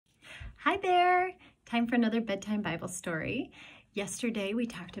Hi there! Time for another bedtime Bible story. Yesterday we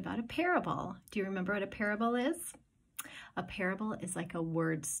talked about a parable. Do you remember what a parable is? A parable is like a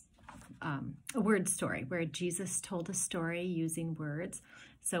word story where Jesus told a story using words.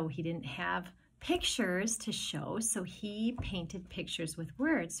 So he didn't have pictures to show, so he painted pictures with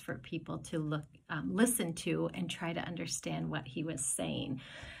words for people to listen to and try to understand what he was saying.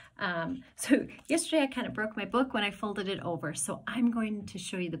 So yesterday I kind of broke my book when I folded it over, so I'm going to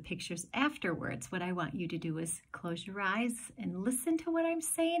show you the pictures afterwards. What I want you to do is close your eyes and listen to what I'm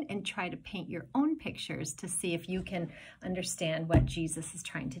saying and try to paint your own pictures to see if you can understand what Jesus is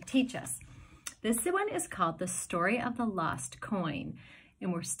trying to teach us. This one is called The Story of the Lost Coin,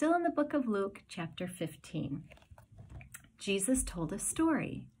 and we're still in the book of Luke, chapter 15. Jesus told a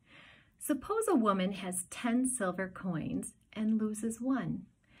story. Suppose a woman has 10 silver coins and loses one.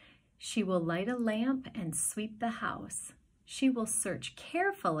 She will light a lamp and sweep the house. She will search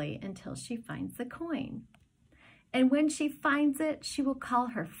carefully until she finds the coin. And when she finds it, she will call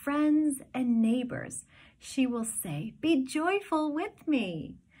her friends and neighbors. She will say, "Be joyful with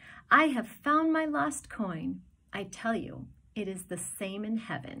me. I have found my lost coin." I tell you, it is the same in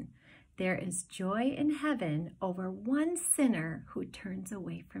heaven. There is joy in heaven over one sinner who turns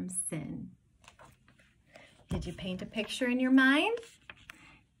away from sin. Did you paint a picture in your mind?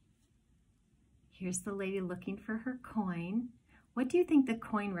 Here's the lady looking for her coin. What do you think the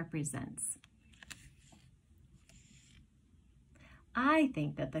coin represents? I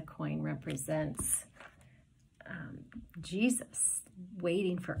think that the coin represents Jesus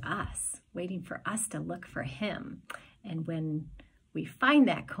waiting for us to look for him. And when we find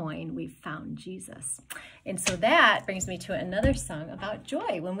that coin, we've found Jesus. And so that brings me to another song about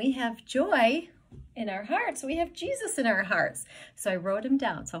joy. When we have joy in our hearts, we have Jesus in our hearts. So I wrote them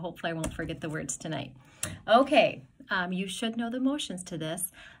down, so hopefully I won't forget the words tonight. Okay, you should know the motions to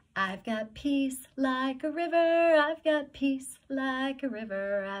this. I've got peace like a river, I've got peace like a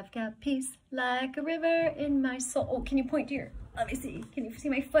river, I've got peace like a river in my soul. Oh, can you point to your, let me see, can you see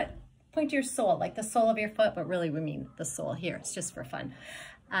my foot? Point to your sole, like the sole of your foot, but really we mean the sole here. It's just for fun.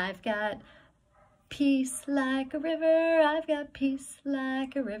 I've got peace like a river, I've got peace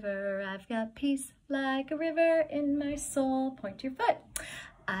like a river, I've got peace like a river in my soul. Point to your foot.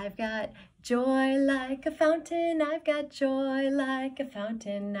 I've got joy like a fountain, I've got joy like a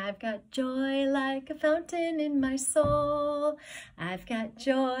fountain, I've got joy like a fountain in my soul. I've got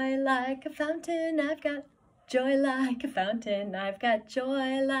joy like a fountain, I've got joy like a fountain, I've got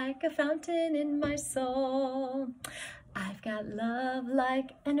joy like a fountain in my soul. I've got love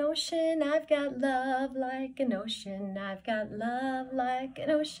like an ocean, I've got love like an ocean, I've got love like an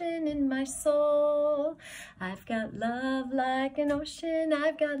ocean in my soul. I've got love like an ocean,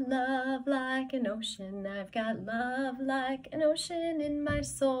 I've got love like an ocean, I've got love like an ocean in my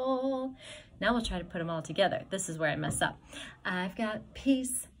soul. Now we'll try to put them all together. This is where I mess up. I've got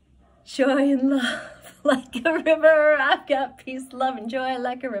peace, joy, and love like a river. I've got peace, love, and joy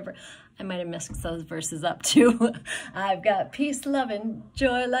like a river. I might have messed those verses up too. I've got peace, love, and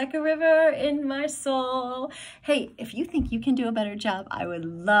joy like a river in my soul. Hey, if you think you can do a better job, I would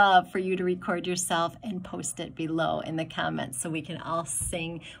love for you to record yourself and post it below in the comments so we can all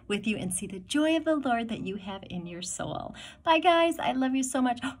sing with you and see the joy of the Lord that you have in your soul. Bye guys, I love you so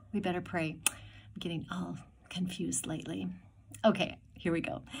much. Oh, we better pray. I'm getting all confused lately. Okay, here we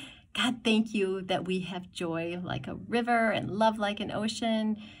go. God, thank you that we have joy like a river and love like an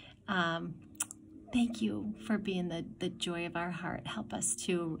ocean. Thank you for being the joy of our heart. Help us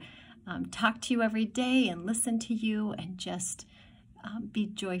to talk to you every day and listen to you and just be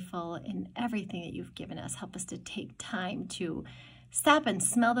joyful in everything that you've given us. Help us to take time to stop and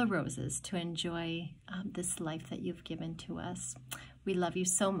smell the roses to enjoy this life that you've given to us. We love you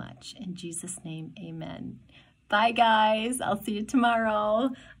so much. In Jesus' name, amen. Bye, guys. I'll see you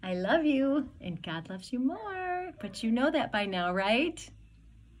tomorrow. I love you, and God loves you more. But you know that by now, right?